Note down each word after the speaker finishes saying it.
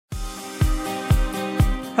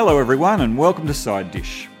Hello everyone and welcome to Side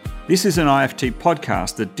Dish. This is an IFT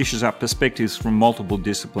podcast that dishes up perspectives from multiple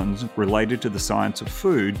disciplines related to the science of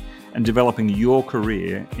food and developing your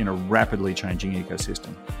career in a rapidly changing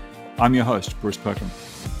ecosystem. I'm your host, Bruce Perkham.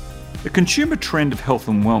 The consumer trend of health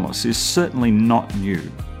and wellness is certainly not new.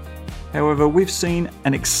 However, we've seen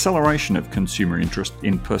an acceleration of consumer interest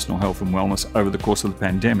in personal health and wellness over the course of the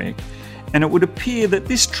pandemic, and it would appear that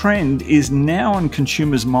this trend is now on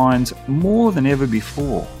consumers' minds more than ever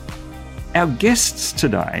before. Our guests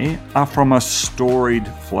today are from a storied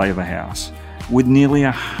flavour house with nearly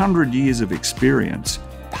 100 years of experience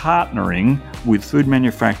partnering with food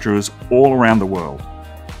manufacturers all around the world.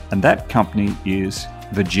 And that company is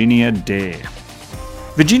Virginia Dare.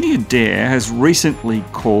 Virginia Dare has recently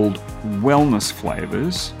called wellness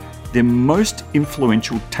flavours their most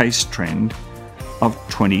influential taste trend of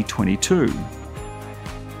 2022.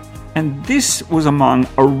 And this was among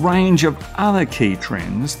a range of other key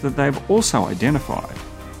trends that they've also identified.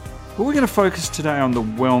 But we're going to focus today on the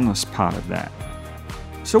wellness part of that.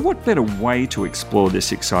 So what better way to explore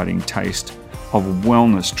this exciting taste of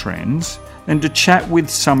wellness trends than to chat with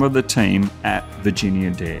some of the team at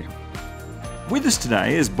Virginia Dare. With us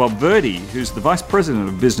today is Bob Verdi, who's the Vice President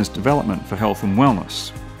of Business Development for Health and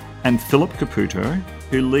Wellness, and Philip Caputo,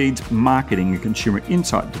 who leads Marketing and Consumer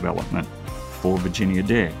Insight Development for Virginia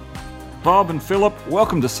Dare. Bob and Philip,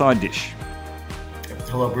 welcome to Side Dish.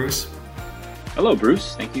 Hello, Bruce. Hello,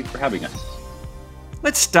 Bruce. Thank you for having us.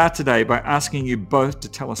 Let's start today by asking you both to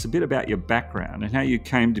tell us a bit about your background and how you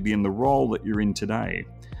came to be in the role that you're in today.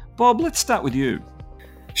 Bob, let's start with you.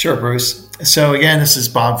 Sure, Bruce. So again, this is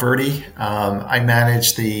Bob Verdi. I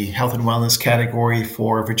manage the health and wellness category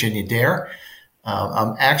for Virginia Dare.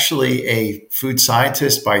 I'm actually a food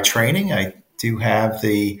scientist by training. I do have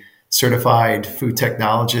the certified food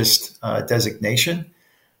technologist designation.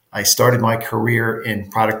 I started my career in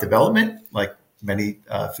product development, like many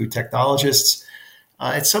food technologists.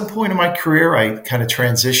 At some point in my career, I kind of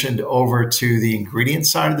transitioned over to the ingredient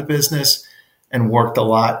side of the business and worked a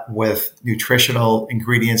lot with nutritional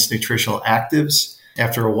ingredients, nutritional actives.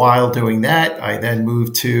 After a while doing that, I then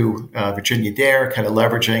moved to Virginia Dare, kind of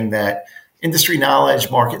leveraging that industry knowledge,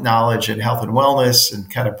 market knowledge, and health and wellness, and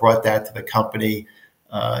kind of brought that to the company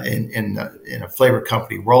in a flavor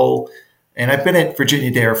company role. And I've been at Virginia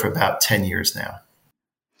Dare for about 10 years now.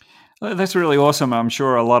 That's really awesome. I'm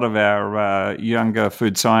sure a lot of our younger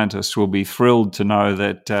food scientists will be thrilled to know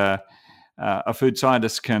that a food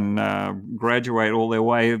scientist can graduate all their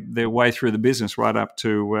way through the business right up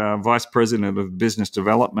to Vice President of Business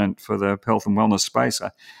Development for the health and wellness space. I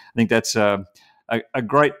think that's a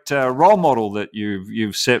great role model that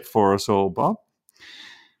you've set for us all, Bob.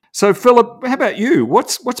 So, Philip, how about you?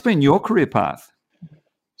 What's been your career path?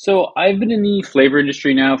 So I've been in the flavor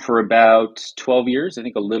industry now for about 12 years, I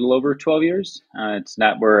think a little over 12 years. It's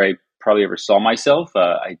not where I probably ever saw myself.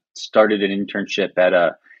 I started an internship at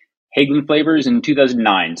Hagelin Flavors in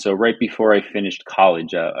 2009. So right before I finished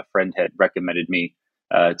college, a friend had recommended me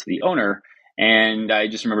to the owner. And I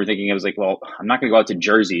just remember thinking, I was like, well, I'm not going to go out to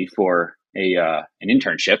Jersey for an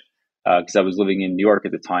internship because I was living in New York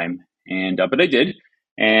at the time. But I did.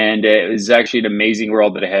 And it was actually an amazing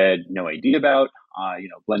world that I had no idea about,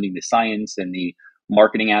 blending the science and the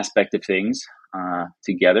marketing aspect of things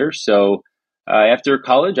together. So after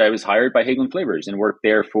college, I was hired by Hagelin Flavors and worked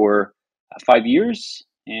there for 5 years.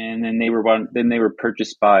 And then they were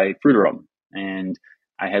purchased by Frutarom. And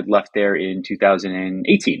I had left there in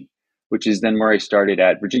 2018, which is then where I started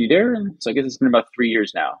at Virginia Dare. And so I guess it's been about 3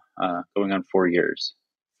 years now, going on 4 years.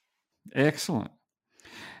 Excellent.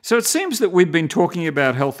 So it seems that we've been talking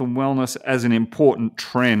about health and wellness as an important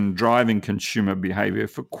trend driving consumer behavior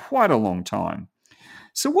for quite a long time.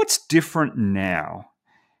 So what's different now?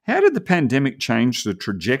 How did the pandemic change the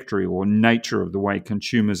trajectory or nature of the way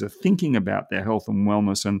consumers are thinking about their health and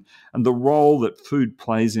wellness and the role that food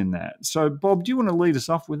plays in that? So, Bob, do you want to lead us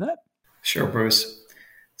off with that? Sure, Bruce.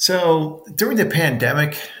 So during the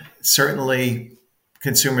pandemic, certainly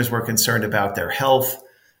consumers were concerned about their health.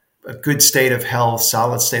 A good state of health,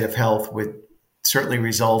 solid state of health would certainly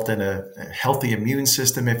result in a healthy immune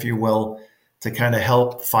system, if you will, to kind of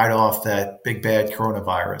help fight off that big bad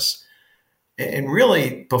coronavirus. And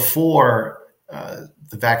really, before the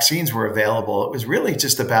vaccines were available, it was really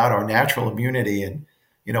just about our natural immunity and,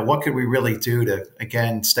 what could we really do to,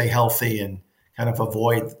 again, stay healthy and kind of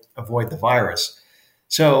avoid the virus.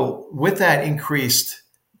 So with that increased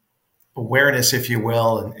awareness, if you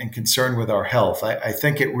will, and concern with our health, I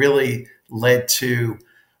think it really led to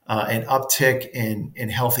an uptick in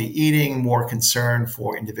healthy eating, more concern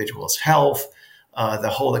for individuals' health, the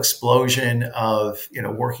whole explosion of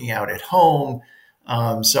working out at home,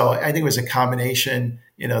 So I think it was a combination,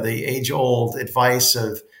 the age old advice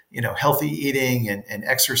of, healthy eating and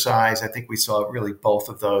exercise. I think we saw really both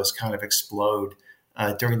of those kind of explode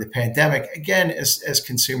during the pandemic. Again, as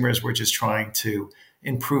consumers were just trying to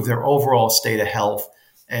improve their overall state of health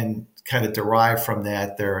and kind of derive from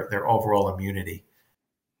that their overall immunity.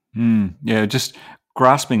 Yeah, just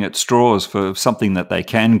grasping at straws for something that they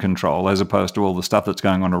can control as opposed to all the stuff that's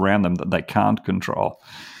going on around them that they can't control.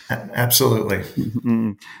 Absolutely.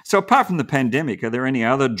 So apart from the pandemic, are there any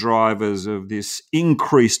other drivers of this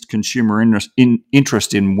increased consumer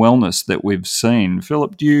interest in wellness that we've seen?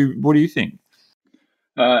 Philip, what do you think?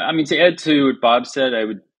 To add to what Bob said, I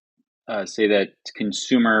would say that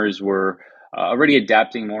consumers were already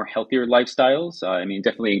adapting more healthier lifestyles.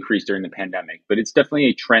 Definitely increased during the pandemic, but it's definitely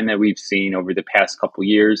a trend that we've seen over the past couple of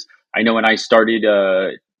years. I know when I started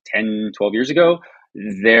 10, 12 years ago,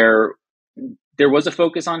 there was a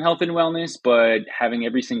focus on health and wellness, but having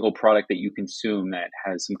every single product that you consume that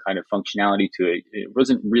has some kind of functionality to it, it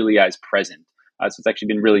wasn't really as present. So it's actually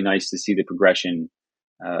been really nice to see the progression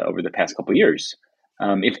over the past couple of years.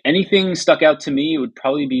 If anything stuck out to me, it would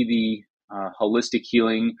probably be the holistic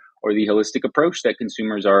healing or the holistic approach that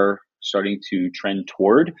consumers are starting to trend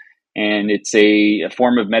toward. And it's a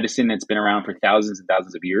form of medicine that's been around for thousands and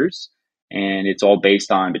thousands of years. And it's all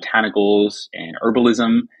based on botanicals and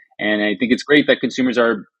herbalism. And I think it's great that consumers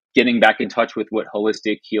are getting back in touch with what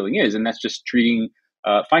holistic healing is. And that's just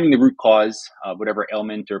finding the root cause of whatever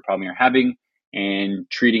ailment or problem you're having and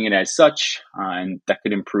treating it as such. And that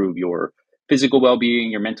could improve your physical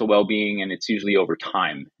well-being, your mental well-being, and it's usually over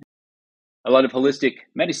time. A lot of holistic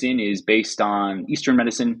medicine is based on Eastern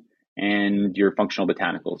medicine and your functional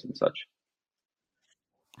botanicals and such.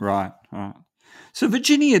 Right. So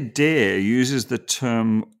Virginia Dare uses the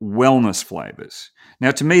term wellness flavors.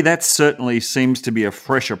 Now, to me, that certainly seems to be a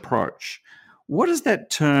fresh approach. What does that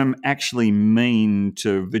term actually mean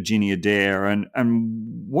to Virginia Dare, and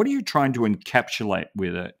what are you trying to encapsulate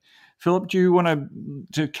with it? Philip, do you want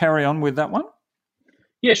to carry on with that one?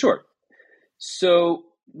 Yeah, sure. So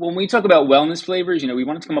when we talk about wellness flavors, we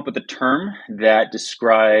wanted to come up with a term that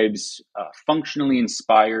describes functionally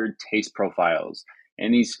inspired taste profiles.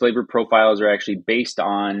 And these flavor profiles are actually based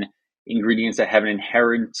on ingredients that have an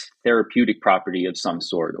inherent therapeutic property of some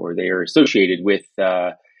sort, or they are associated with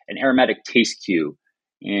an aromatic taste cue.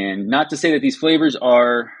 And not to say that these flavors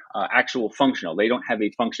are actual functional. They don't have a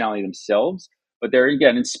functionality themselves, but they're,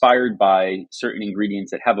 again, inspired by certain ingredients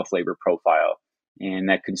that have a flavor profile and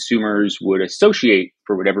that consumers would associate,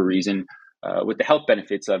 for whatever reason, with the health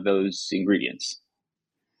benefits of those ingredients.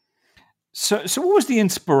 So what was the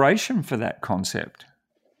inspiration for that concept?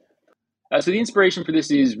 So the inspiration for this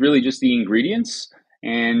is really just the ingredients.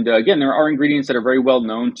 And again, there are ingredients that are very well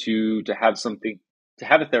known to have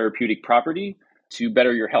a therapeutic property to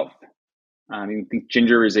better your health. I think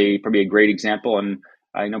ginger is probably a great example, and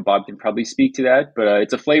I know Bob can probably speak to that, but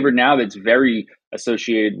it's a flavor now that's very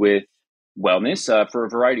associated with wellness for a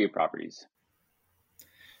variety of properties.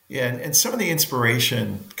 Yeah, and some of the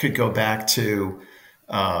inspiration could go back to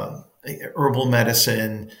herbal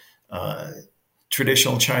medicine,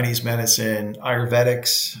 traditional Chinese medicine,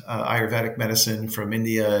 Ayurvedic medicine from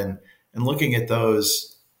India, and looking at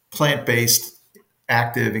those plant-based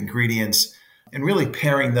active ingredients and really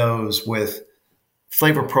pairing those with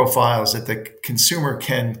flavor profiles that the consumer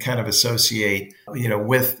can kind of associate,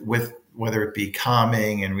 with whether it be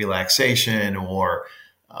calming and relaxation or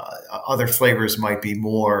other flavors might be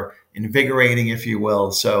more invigorating, if you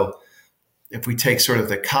will. So if we take sort of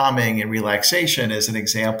the calming and relaxation as an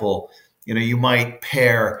example, you might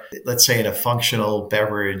pair, let's say in a functional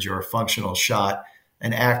beverage or a functional shot,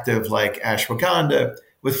 an active like ashwagandha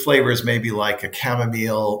with flavors maybe like a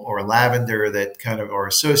chamomile or a lavender that kind of are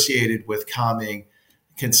associated with calming,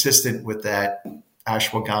 consistent with that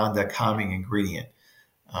ashwagandha calming ingredient.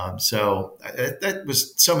 So that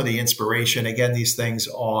was some of the inspiration. Again, these things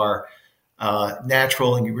are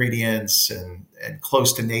natural ingredients and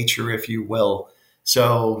close to nature, if you will.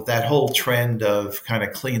 So that whole trend of kind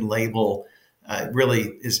of clean label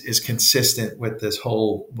really is consistent with this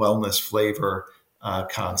whole wellness flavor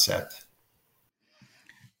concept.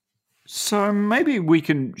 So maybe we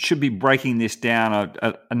should be breaking this down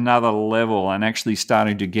at another level and actually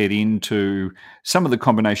starting to get into some of the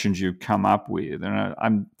combinations you've come up with. And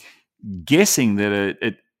I'm guessing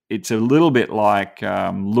that it's a little bit like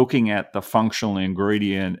looking at the functional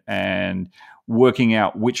ingredient and working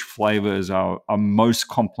out which flavors are most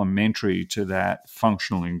complementary to that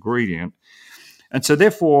functional ingredient. And so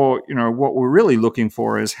therefore, what we're really looking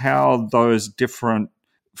for is how those different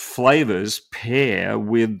flavors pair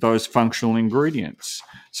with those functional ingredients.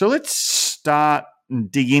 So let's start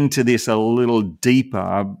dig into this a little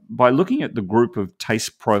deeper by looking at the group of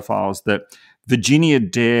taste profiles that Virginia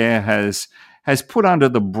Dare has put under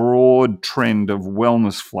the broad trend of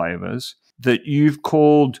wellness flavors that you've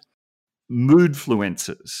called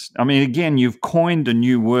moodfluencers. I mean, again, you've coined a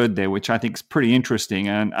new word there, which I think is pretty interesting,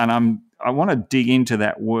 and I want to dig into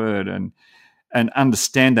that word and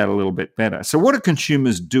understand that a little bit better. So what are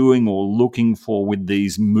consumers doing or looking for with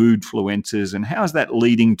these moodfluencers, and how is that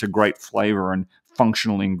leading to great flavor and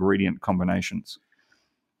functional ingredient combinations?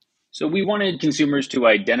 So we wanted consumers to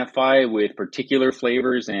identify with particular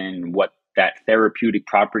flavors and what that therapeutic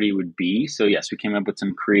property would be. So yes, we came up with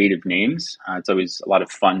some creative names. It's always a lot of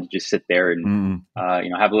fun to just sit there and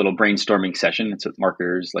have a little brainstorming session. That's what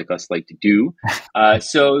marketers like us like to do.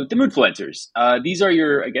 So the moodfluencers, these are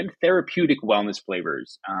your, again, therapeutic wellness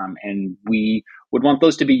flavors, and we would want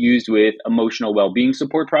those to be used with emotional well-being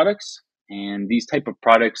support products. And these type of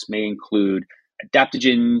products may include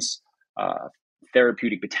adaptogens,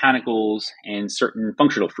 therapeutic botanicals, and certain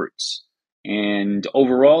functional fruits. And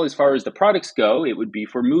overall, as far as the products go, it would be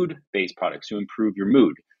for mood-based products to improve your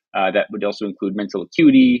mood. That would also include mental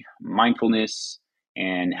acuity, mindfulness,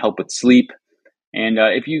 and help with sleep. And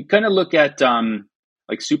if you kind of look at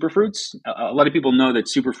like superfruits, a lot of people know that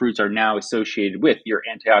superfruits are now associated with your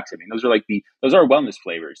antioxidant. Those are wellness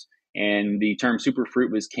flavors. And the term superfruit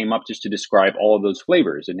came up just to describe all of those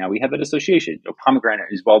flavors. And now we have that association. So pomegranate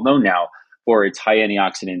is well known now for its high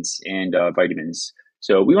antioxidants and vitamins.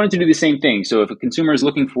 So we wanted to do the same thing. So if a consumer is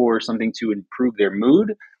looking for something to improve their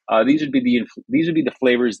mood, these would be the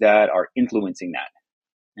flavors that are influencing that.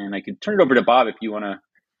 And I could turn it over to Bob if you want to.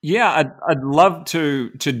 Yeah, I'd love to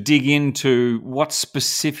dig into what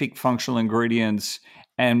specific functional ingredients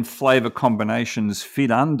and flavor combinations fit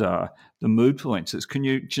under the moodfluencers. Can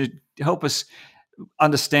you help us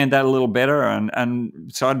understand that a little better?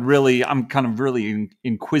 And so I'm kind of really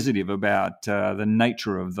inquisitive about the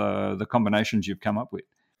nature of the combinations you've come up with.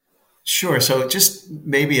 Sure. So just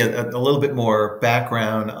maybe a little bit more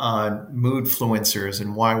background on moodfluencers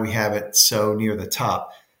and why we have it so near the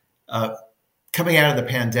top. Coming out of the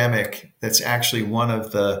pandemic, that's actually one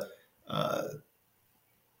of the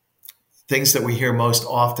things that we hear most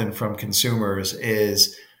often from consumers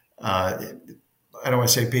is, I don't want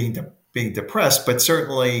to say being depressed, but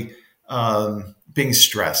certainly being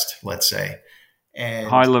stressed, let's say. And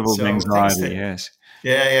high level of anxiety, yes.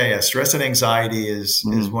 Yeah. Stress and anxiety is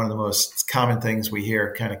one of the most common things we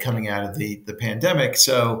hear kind of coming out of the pandemic.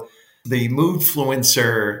 So the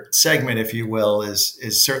moodfluencer segment, if you will,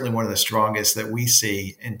 is certainly one of the strongest that we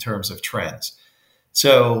see in terms of trends.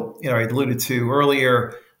 So, I alluded to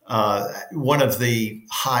earlier, one of the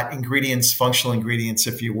hot ingredients, functional ingredients,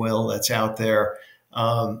 if you will, that's out there,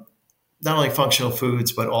 not only functional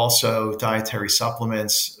foods, but also dietary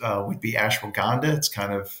supplements, would be ashwagandha. It's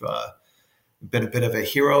kind of a bit of a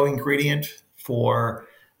hero ingredient for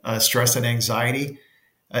stress and anxiety.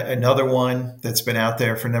 Another one that's been out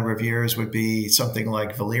there for a number of years would be something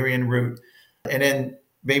like valerian root. And then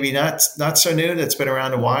maybe not so new, that's been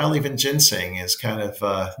around a while, even ginseng is kind of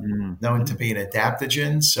known to be an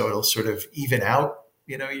adaptogen. So it'll sort of even out,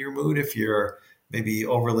 your mood. If you're maybe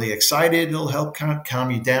overly excited, it'll help calm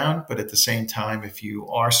you down. But at the same time, if you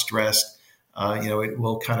are stressed, it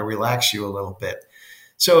will kind of relax you a little bit.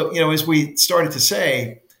 So, as we started to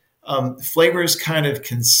say, flavor is kind of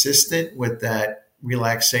consistent with that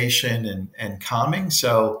relaxation and calming.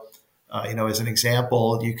 So, as an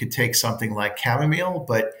example, you could take something like chamomile,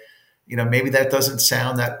 but, maybe that doesn't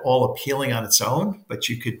sound that all appealing on its own, but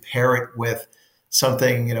you could pair it with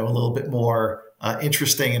something, a little bit more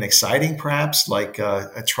interesting and exciting, perhaps like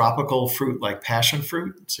a tropical fruit like passion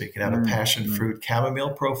fruit. So you can have a passion fruit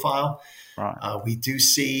chamomile profile. Right. We do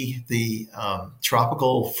see the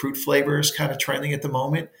tropical fruit flavors kind of trending at the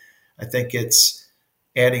moment. I think it's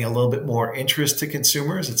adding a little bit more interest to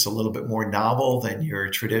consumers. It's a little bit more novel than your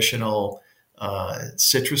traditional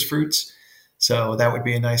citrus fruits. So that would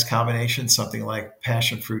be a nice combination, something like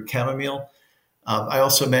passion fruit chamomile. I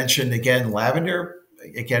also mentioned, again, lavender,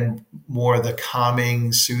 again, more the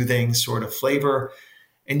calming, soothing sort of flavor.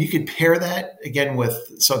 And you could pair that, again,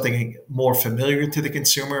 with something more familiar to the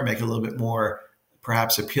consumer, make it a little bit more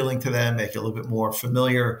perhaps appealing to them, make it a little bit more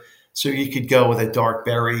familiar. So you could go with a dark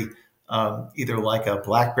berry, either like a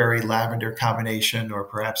blackberry lavender combination or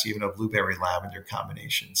perhaps even a blueberry lavender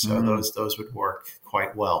combination. So those would work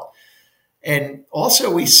quite well. And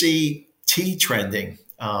also we see tea trending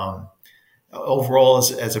overall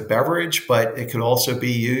as a beverage, but it could also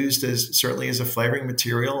be used certainly as a flavoring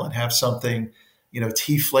material and have something,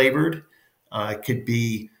 tea flavored. It could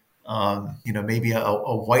be, maybe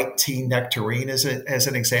a white tea nectarine as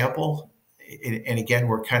an example. And again,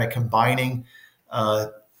 we're kind of combining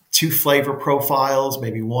two flavor profiles,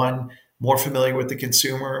 maybe one more familiar with the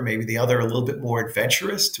consumer, maybe the other a little bit more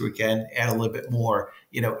adventurous to again add a little bit more,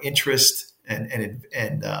 interest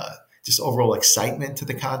and just overall excitement to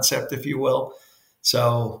the concept, if you will.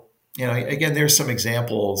 So, again, there's some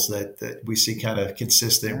examples that we see kind of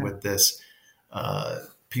consistent with this.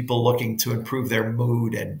 People looking to improve their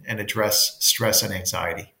mood and address stress and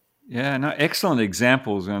anxiety. Yeah, no, excellent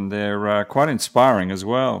examples, and they're quite inspiring as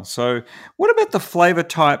well. So, what about the flavor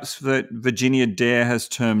types that Virginia Dare has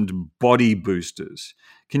termed body boosters?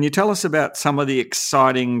 Can you tell us about some of the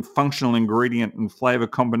exciting functional ingredient and flavor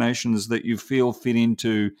combinations that you feel fit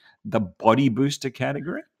into the body booster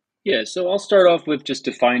category? Yeah, so I'll start off with just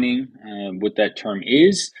defining what that term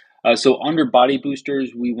is. So, under body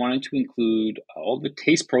boosters, we wanted to include all the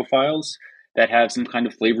taste profiles that have some kind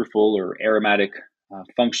of flavorful or aromatic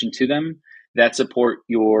function to them that support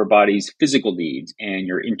your body's physical needs and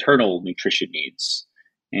your internal nutrition needs.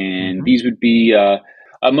 And these would be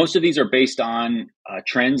most of these are based on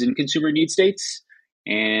trends in consumer need states.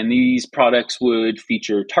 And these products would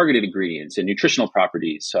feature targeted ingredients and nutritional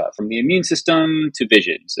properties from the immune system to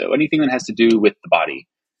vision. So anything that has to do with the body.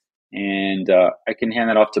 And I can hand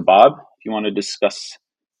that off to Bob if you want to discuss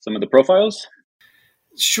some of the profiles.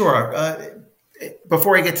 Sure.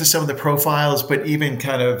 Before I get to some of the profiles, but even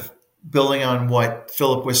kind of building on what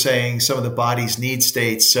Philip was saying, some of the body's need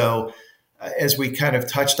states. So as we kind of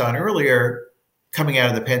touched on earlier, coming out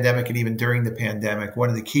of the pandemic and even during the pandemic, one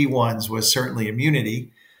of the key ones was certainly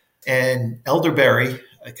immunity. And elderberry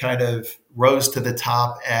kind of rose to the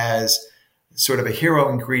top as sort of a hero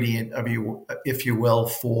ingredient, if you will,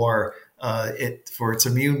 for its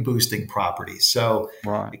immune boosting properties. So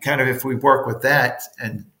kind of if we work with that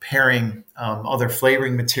and pairing other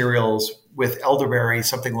flavoring materials with elderberry,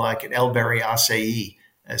 something like an elderberry acai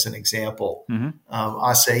as an example.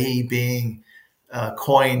 Acai being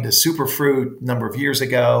coined a superfruit a number of years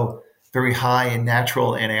ago, very high in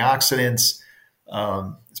natural antioxidants.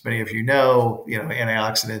 As many of you know,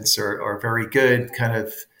 antioxidants are very good, kind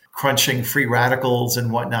of crunching free radicals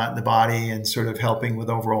and whatnot in the body and sort of helping with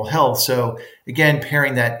overall health. So again,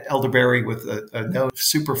 pairing that elderberry with a no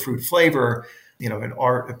superfruit flavor, in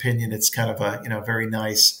our opinion, it's kind of a very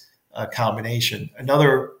nice combination.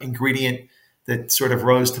 Another ingredient that sort of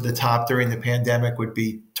rose to the top during the pandemic would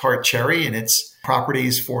be tart cherry and its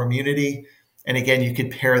properties for immunity. And again, you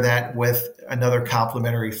could pair that with another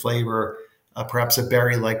complementary flavor, perhaps a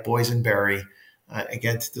berry like boysenberry,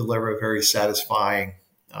 again, to deliver a very satisfying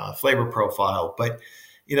flavor profile. But,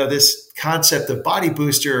 this concept of body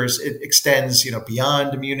boosters, it extends,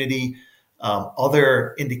 beyond immunity.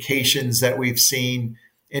 Other indications that we've seen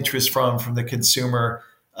interest from the consumer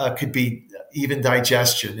could be even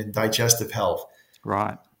digestion and digestive health.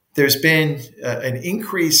 Right. There's been an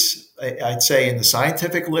increase, I'd say, in the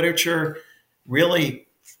scientific literature, really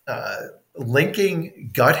linking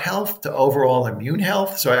gut health to overall immune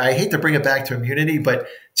health. So I hate to bring it back to immunity, but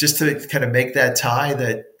just to kind of make that tie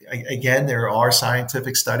that, again, there are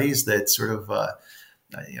scientific studies that sort of,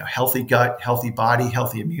 healthy gut, healthy body,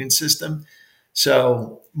 healthy immune system.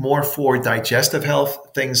 So more for digestive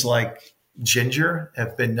health, things like ginger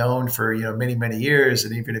have been known for, many, many years.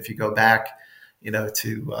 And even if you go back,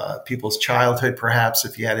 to people's childhood, perhaps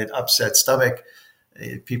if you had an upset stomach,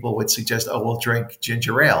 people would suggest, we'll drink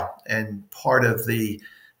ginger ale. And part of the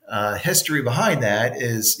history behind that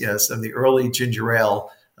is, some of the early ginger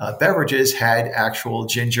ale beverages had actual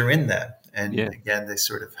ginger in them. And again, they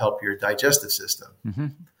sort of help your digestive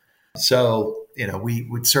system. So, we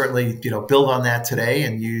would certainly, build on that today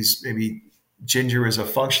and use maybe ginger as a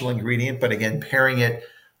functional ingredient, but again, pairing it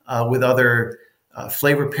with other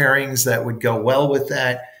flavor pairings that would go well with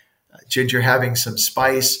that. Ginger having some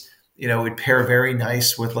spice, would pair very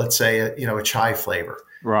nice with, let's say, a chai flavor.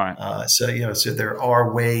 Right. So there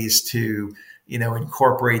are ways to,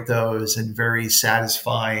 incorporate those in very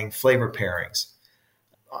satisfying flavor pairings.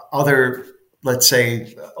 Other, let's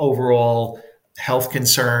say, overall health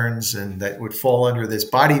concerns, and that would fall under this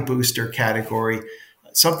body booster category,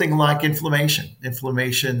 something like inflammation.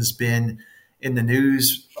 Inflammation's been in the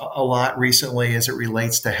news a lot recently as it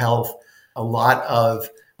relates to health. A lot of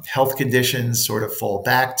health conditions sort of fall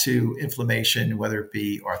back to inflammation, whether it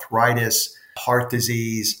be arthritis, heart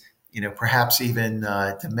disease, perhaps even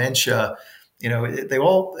dementia. They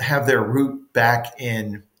all have their root back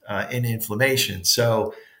in inflammation.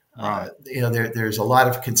 So, there's a lot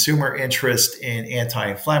of consumer interest in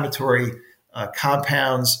anti-inflammatory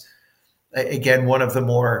compounds. Again, one of the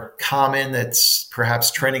more common that's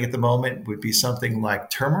perhaps trending at the moment would be something like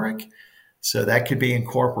turmeric. So that could be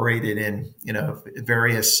incorporated in,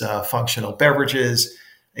 various functional beverages.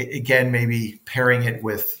 Again, maybe pairing it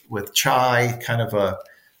with chai, kind of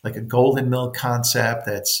like a golden milk concept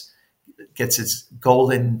that's gets its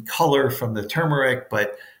golden color from the turmeric,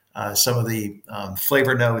 but some of the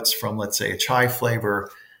flavor notes from, let's say, a chai flavor,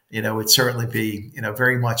 would certainly be,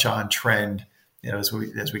 very much on trend, as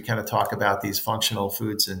we kind of talk about these functional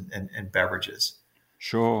foods and beverages.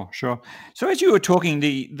 Sure, sure. So as you were talking,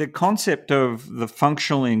 the concept of the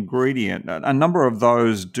functional ingredient, a number of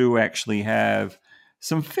those do actually have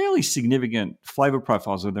some fairly significant flavor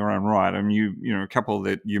profiles of their own right. I mean, a couple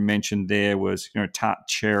that you mentioned there was, tart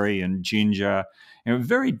cherry and ginger,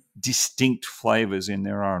 very distinct flavors in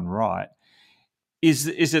their own right. Is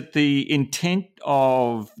it the intent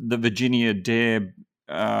of the Virginia Dare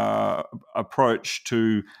approach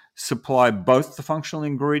to supply both the functional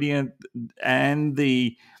ingredient and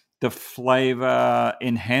the flavor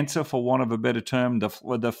enhancer, for want of a better term,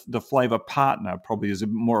 the flavor partner probably is a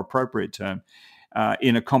more appropriate term,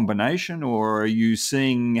 in a combination, or how are you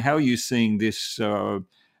seeing this being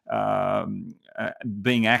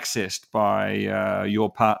accessed by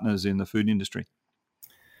your partners in the food industry?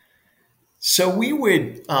 So we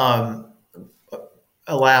would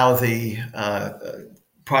allow the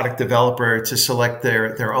product developer to select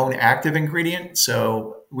their own active ingredient.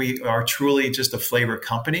 So we are truly just a flavor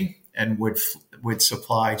company and would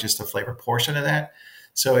supply just a flavor portion of that.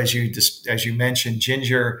 So as you mentioned,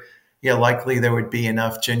 ginger, yeah, likely there would be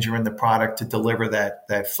enough ginger in the product to deliver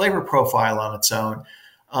that flavor profile on its own.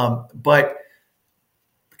 But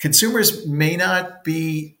consumers may not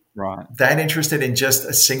be that interested in just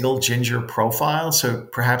a single ginger profile. So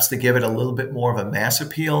perhaps to give it a little bit more of a mass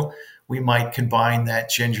appeal, we might combine that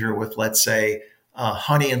ginger with, let's say,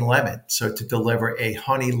 honey and lemon. So to deliver a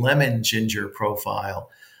honey lemon ginger profile,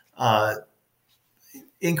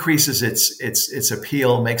 increases its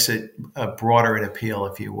appeal, makes it broader in appeal,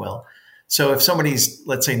 if you will. So if somebody's,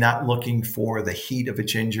 let's say, not looking for the heat of a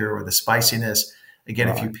ginger or the spiciness, again,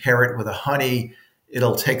 if you pair it with a honey,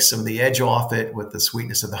 it'll take some of the edge off it with the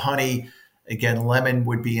sweetness of the honey. Again, lemon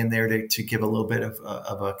would be in there to give a little bit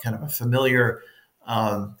of a kind of a familiar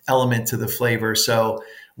element to the flavor. So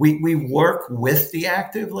we work with the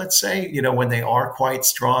active, let's say, when they are quite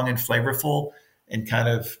strong and flavorful, and kind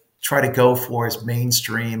of try to go for as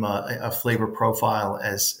mainstream a flavor profile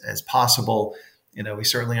as possible. We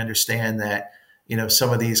certainly understand that,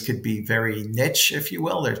 some of these could be very niche, if you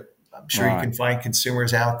will. I'm sure you can find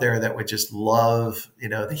consumers out there that would just love,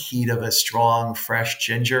 the heat of a strong, fresh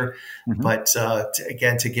ginger. Mm-hmm. But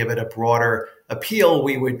to give it a broader appeal,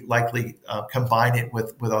 we would likely combine it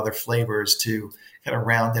with other flavors to kind of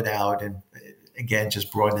round it out and, again,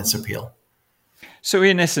 just broaden its appeal. So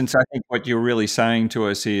in essence, I think what you're really saying to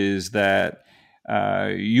us is that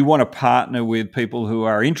you want to partner with people who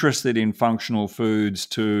are interested in functional foods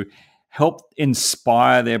to help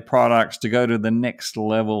inspire their products to go to the next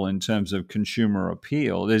level in terms of consumer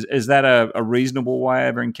appeal. Is that a reasonable way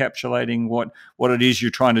of encapsulating what it is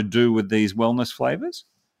you're trying to do with these wellness flavors?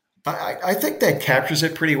 I think that captures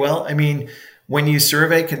it pretty well. I mean, when you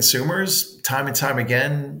survey consumers time and time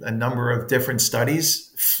again, a number of different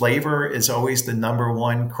studies, flavor is always the number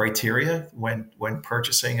one criteria when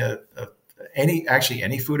purchasing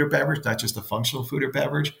any food or beverage, not just a functional food or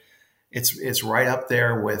beverage. It's right up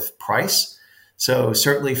there with price. So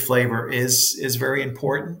certainly flavor is very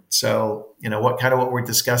important. So, what we're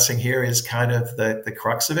discussing here is kind of the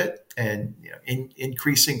crux of it, and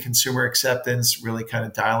increasing consumer acceptance, really kind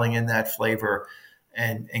of dialing in that flavor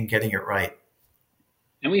and getting it right.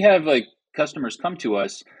 And we have customers come to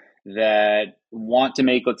us that want to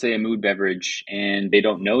make, let's say, a mood beverage, and they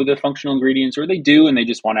don't know the functional ingredients, or they do, and they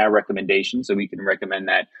just want our recommendation. So we can recommend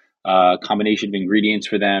that combination of ingredients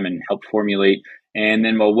for them and help formulate. And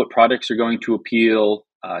then, what products are going to appeal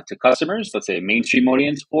to customers, let's say a mainstream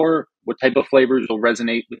audience, or what type of flavors will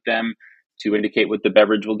resonate with them to indicate what the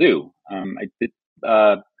beverage will do.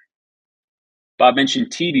 Bob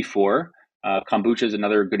mentioned tea before. Kombucha is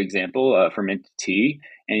another good example, fermented tea.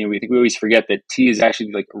 And we always forget that tea is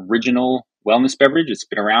actually original wellness beverage. It's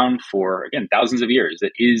been around for, again, thousands of years.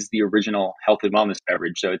 It is the original health and wellness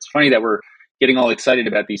beverage. So it's funny that we're getting all excited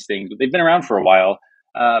about these things, but they've been around for a while.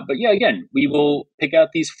 But yeah, again, we will pick out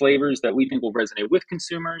these flavors that we think will resonate with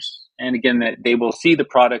consumers. And again, that they will see the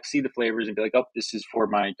product, see the flavors, and be like, oh, this is for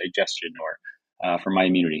my digestion or for my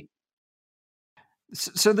immunity.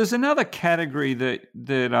 So there's another category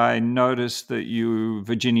that I noticed that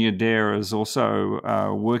Virginia Dare is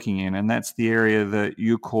also working in, and that's the area that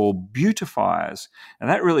you call beautifiers. And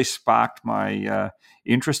that really sparked my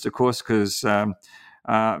interest, of course, because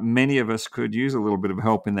many of us could use a little bit of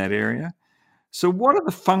help in that area. So, what are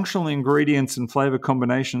the functional ingredients and flavor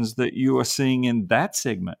combinations that you are seeing in that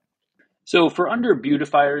segment? So for under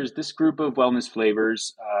beautifiers, this group of wellness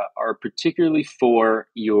flavors are particularly for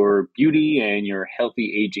your beauty and your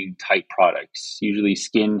healthy aging type products, usually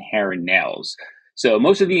skin, hair, and nails. So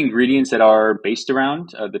most of the ingredients that are based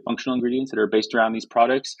around the functional ingredients that are based around these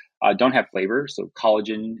products don't have flavor. So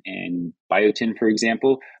collagen and biotin, for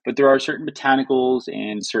example, but there are certain botanicals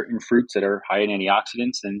and certain fruits that are high in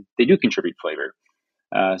antioxidants, and they do contribute flavor.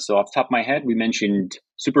 So off the top of my head, we mentioned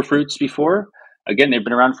superfruits before. Again, they've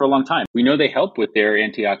been around for a long time. We know they help with their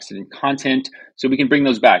antioxidant content, so we can bring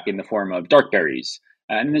those back in the form of dark berries.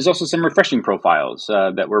 And there's also some refreshing profiles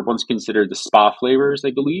that were once considered the spa flavors, I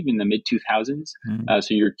believe, in the mid 2000s.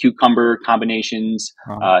 So your cucumber combinations,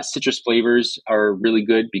 Right. citrus flavors are really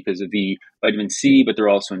good because of the vitamin C, but they're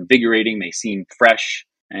also invigorating. They seem fresh.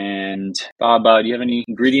 And Bob, do you have any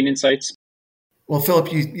ingredient insights? Well,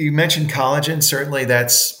 Philip, you mentioned collagen. Certainly,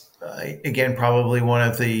 that's again probably one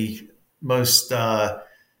of the most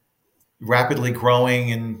rapidly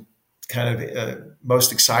growing and kind of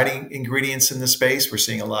most exciting ingredients in the space. We're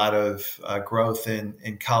seeing a lot of growth in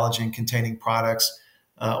collagen containing products.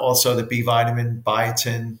 Also, the B vitamin,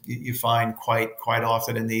 biotin, you find quite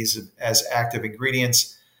often in these as active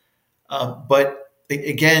ingredients. But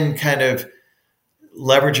again, kind of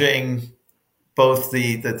leveraging both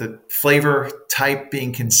the flavor type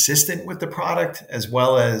being consistent with the product as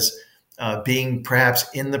well as being perhaps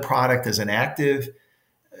in the product as an active.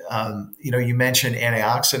 You mentioned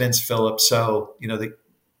antioxidants, Philip. So, the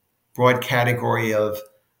broad category of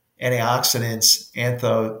antioxidants,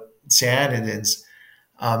 anthocyanidins,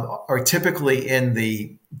 are typically in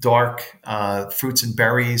the dark fruits and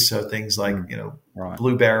berries. So things like, Right.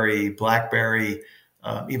 blueberry, blackberry,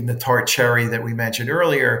 even the tart cherry that we mentioned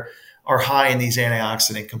earlier are high in these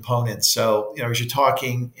antioxidant components. So, as you're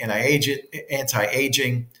talking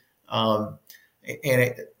anti-aging,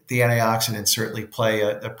 the antioxidants certainly play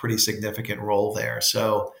a pretty significant role there.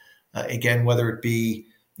 So, again, whether it be,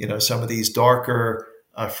 some of these darker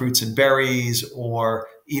fruits and berries or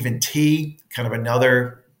even tea, kind of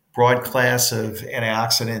another broad class of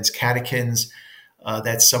antioxidants, catechins,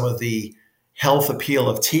 that's some of the health appeal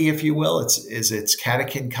of tea, if you will. Is its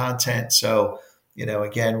catechin content. So,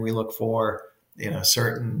 again, we look for,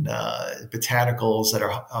 certain botanicals that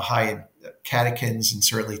are high in catechins, and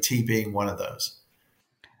certainly tea being one of those.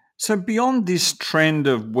 So, beyond this trend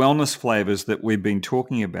of wellness flavors that we've been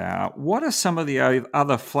talking about, what are some of the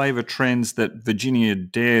other flavor trends that Virginia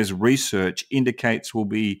Dare's research indicates will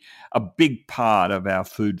be a big part of our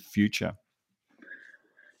food future?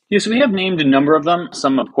 Yeah, so we have named a number of them.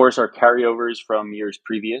 Some, of course, are carryovers from years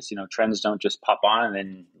previous. Trends don't just pop on and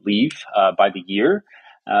then leave by the year.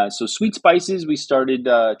 So sweet spices, we started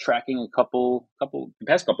tracking the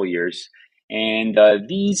past couple years, and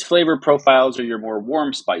these flavor profiles are your more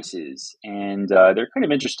warm spices, and they're kind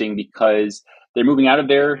of interesting because they're moving out of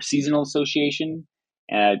their seasonal association.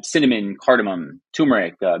 Cinnamon, cardamom,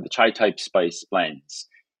 turmeric, the chai type spice blends,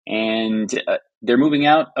 and they're moving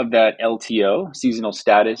out of that LTO, seasonal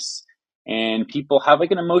status, and people have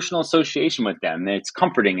like an emotional association with them. It's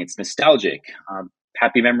comforting, it's nostalgic,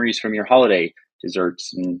 happy memories from your holiday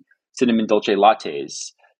desserts and cinnamon dolce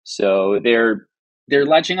lattes. So they're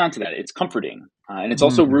latching onto that. It's comforting, and it's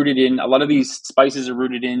also Mm. rooted in a lot of these spices are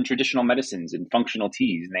rooted in traditional medicines and functional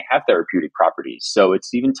teas, and they have therapeutic properties. So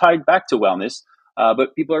it's even tied back to wellness.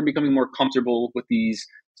 But people are becoming more comfortable with these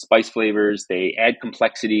spice flavors. They add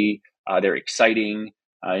complexity. They're exciting.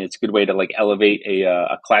 It's a good way to like elevate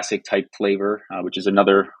a classic type flavor, which is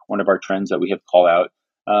another one of our trends that we have call out.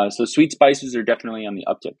 So sweet spices are definitely on the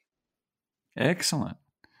uptick. Excellent.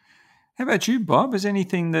 How about you, Bob? Is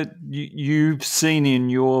anything that you've seen in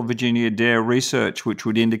your Virginia Dare research which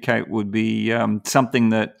would indicate would be something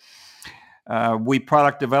that we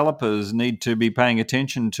product developers need to be paying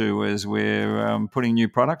attention to as we're putting new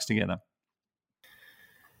products together?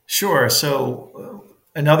 Sure. So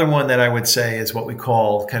another one that I would say is what we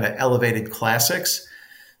call kind of elevated classics.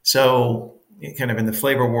 So kind of in the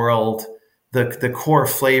flavor world, the core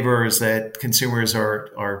flavors that consumers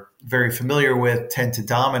are very familiar with tend to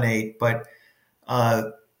dominate, but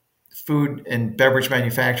food and beverage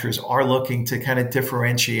manufacturers are looking to kind of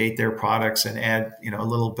differentiate their products and add, a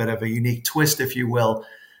little bit of a unique twist, if you will.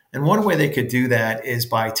 And one way they could do that is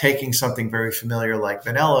by taking something very familiar like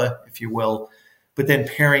vanilla, if you will, but then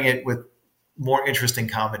pairing it with more interesting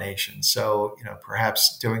combinations. So,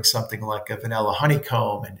 perhaps doing something like a vanilla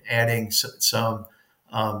honeycomb and adding some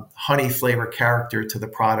honey flavor character to the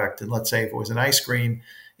product. And let's say if it was an ice cream,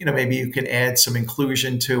 maybe you can add some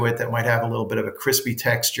inclusion to it that might have a little bit of a crispy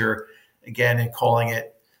texture, again, and calling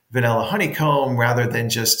it vanilla honeycomb rather than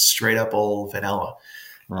just straight up old vanilla.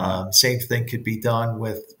 Right. Same thing could be done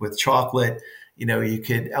with chocolate. You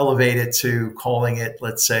could elevate it to calling it,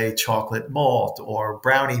 let's say, chocolate malt or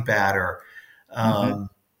brownie batter,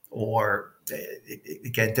 or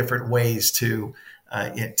again, different ways to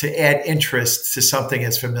add interest to something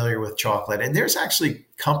that's familiar with chocolate. And there's actually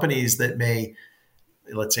companies that may,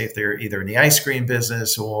 let's say, if they're either in the ice cream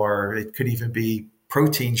business or it could even be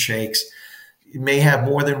protein shakes, may have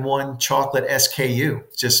more than one chocolate SKU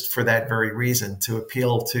just for that very reason, to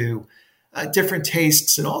appeal to different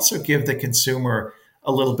tastes and also give the consumer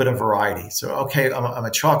a little bit of variety. So, okay, I'm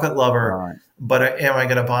a chocolate lover, Right. but am I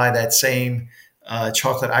going to buy that same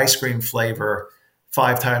chocolate ice cream flavor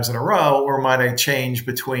 5 times in a row, or might I change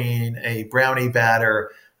between a brownie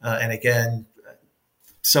batter and again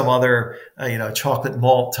some other chocolate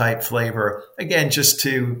malt type flavor, again just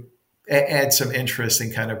to add some interest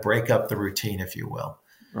and kind of break up the routine, if you will.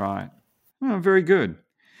 Right. Oh, very good.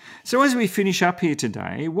 So as we finish up here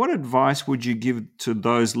today, what advice would you give to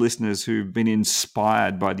those listeners who've been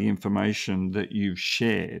inspired by the information that you've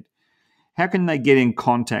shared? How can they get in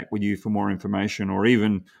contact with you for more information, or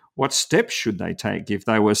even what steps should they take if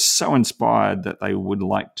they were so inspired that they would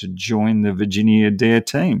like to join the Virginia Dare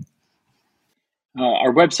team?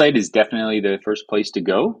 Our website is definitely the first place to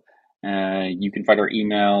go. You can find our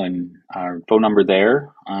email and our phone number there,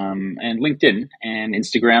 and LinkedIn and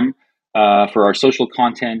Instagram. For our social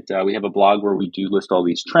content, we have a blog where we do list all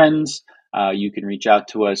these trends. You can reach out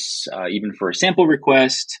to us even for a sample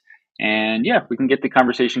request. And yeah, we can get the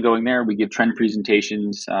conversation going there. We give trend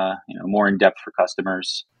presentations, more in depth for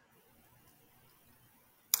customers.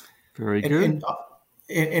 Very good.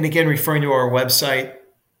 And again, referring to our website,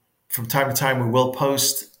 from time to time, we will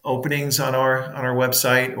post openings on our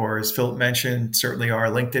website, or as Philip mentioned, certainly our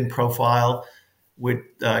LinkedIn profile would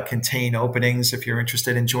contain openings if you're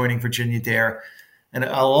interested in joining Virginia Dare. And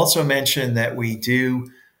I'll also mention that we do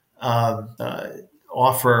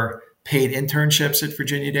offer paid internships at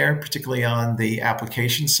Virginia Dare, particularly on the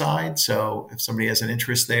application side. So if somebody has an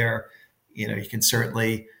interest there, you can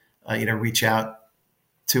certainly reach out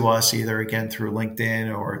to us either again through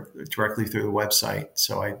LinkedIn or directly through the website.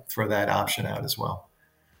 So I throw that option out as well.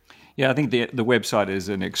 Yeah, I think the website is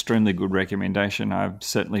an extremely good recommendation. I've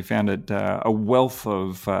certainly found it a wealth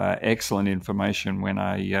of excellent information when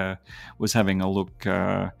I was having a look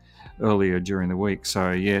earlier during the week.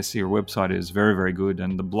 So yes, your website is very, very good,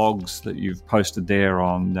 and the blogs that you've posted there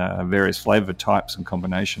on various flavor types and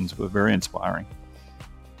combinations were very inspiring.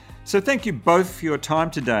 So thank you both for your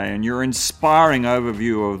time today and your inspiring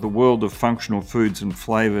overview of the world of functional foods and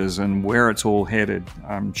flavors and where it's all headed.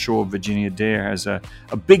 I'm sure Virginia Dare has a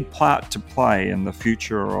big part to play in the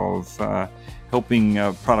future of helping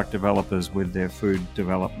product developers with their food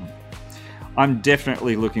development. I'm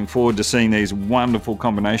definitely looking forward to seeing these wonderful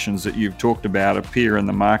combinations that you've talked about appear in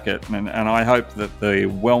the market, and I hope that the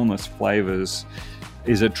wellness flavors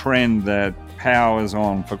is a trend that powers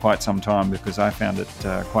on for quite some time, because I found it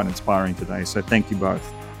quite inspiring today. So thank you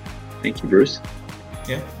both. Thank you, Bruce.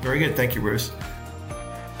 Yeah, very good. Thank you, Bruce.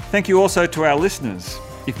 Thank you also to our listeners.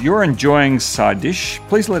 If you're enjoying Side Dish,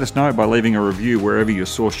 please let us know by leaving a review wherever you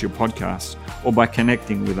source your podcasts, or by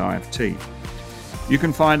connecting with IFT. You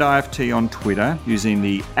can find IFT on Twitter using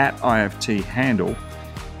the @IFT handle,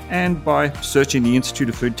 and by searching the Institute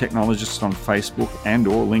of Food Technologists on Facebook and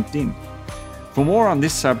or LinkedIn. For more on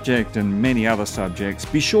this subject and many other subjects,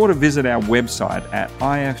 be sure to visit our website at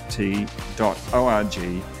ift.org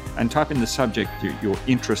and type in the subject that you're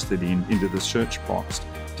interested in into the search box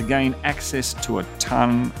to gain access to a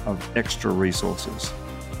ton of extra resources.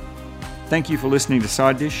 Thank you for listening to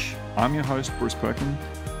Side Dish. I'm your host, Bruce Perkin.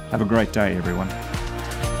 Have a great day, everyone.